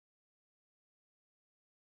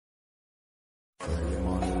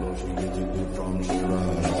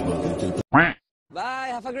Bye,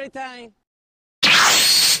 have a great time.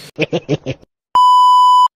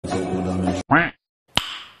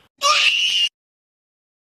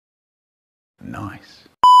 Nice.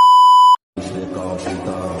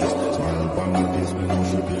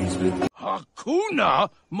 Hakuna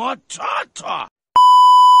Matata.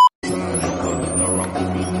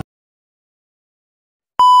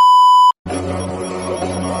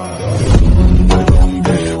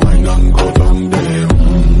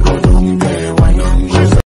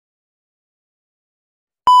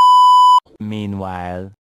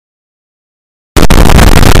 Meanwhile.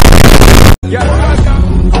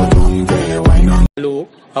 Hello,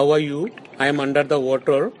 how are you? I am under the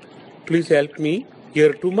water. Please help me.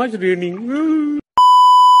 Here too much raining.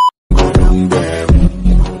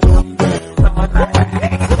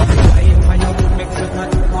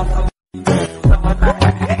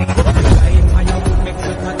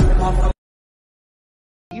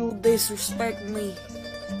 You disrespect me.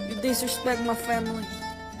 You disrespect my family.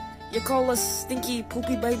 You call us stinky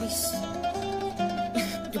poopy babies.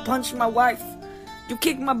 You punched my wife. You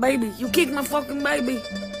kicked my baby. You kicked my fucking baby.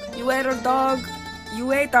 You ate our dog.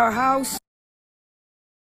 You ate our house.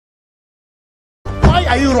 Why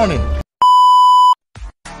are you running?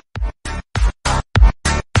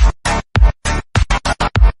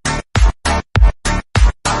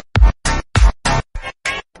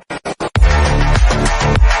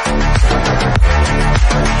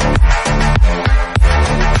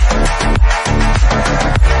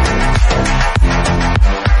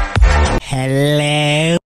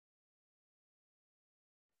 Hello.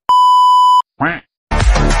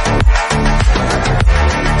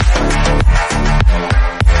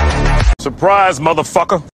 Surprise,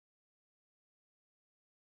 motherfucker.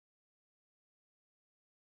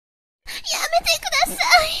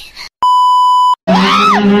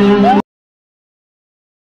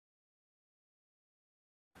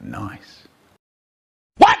 Nice.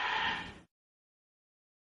 What?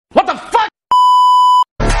 What the fuck?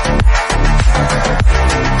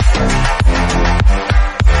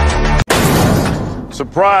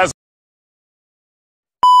 Surprise.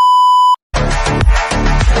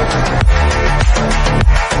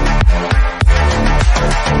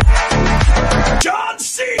 John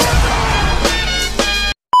C.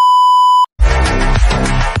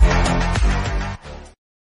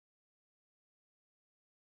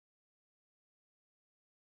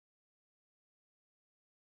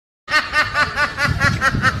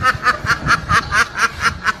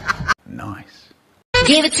 Nice.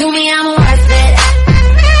 Give it to me, I'm worth it.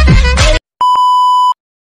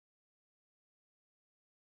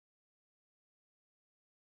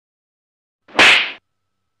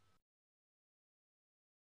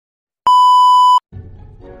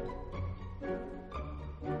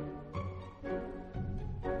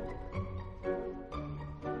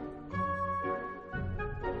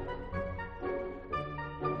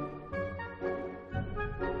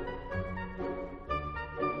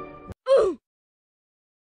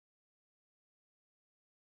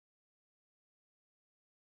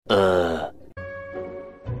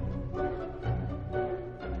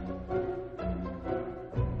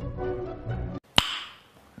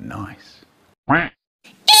 Nice.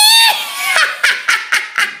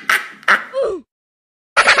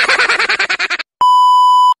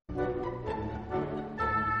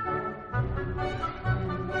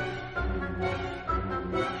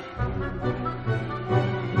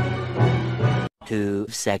 2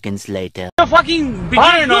 seconds later. You fucking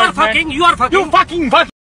begin. You are fucking. You are fucking. You fucking fuck.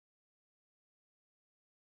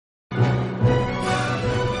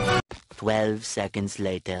 12 seconds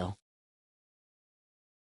later.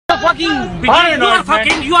 You fucking begin. You are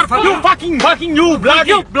fucking. You are fucking. You fucking. You bloody.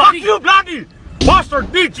 You bloody. You bloody. Bastard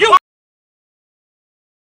bitch. You.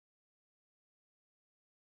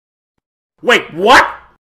 Wait, what?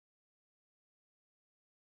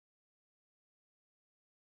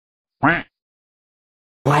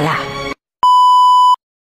 Voila.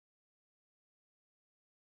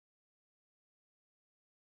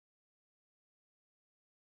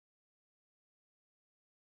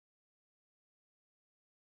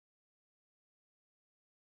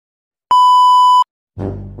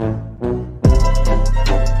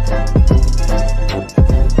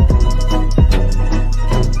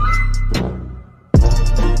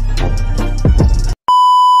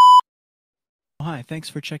 Hi, thanks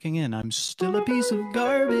for checking in. I'm still a piece of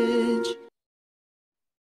garbage.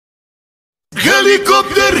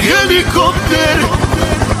 Helicopter, helicopter.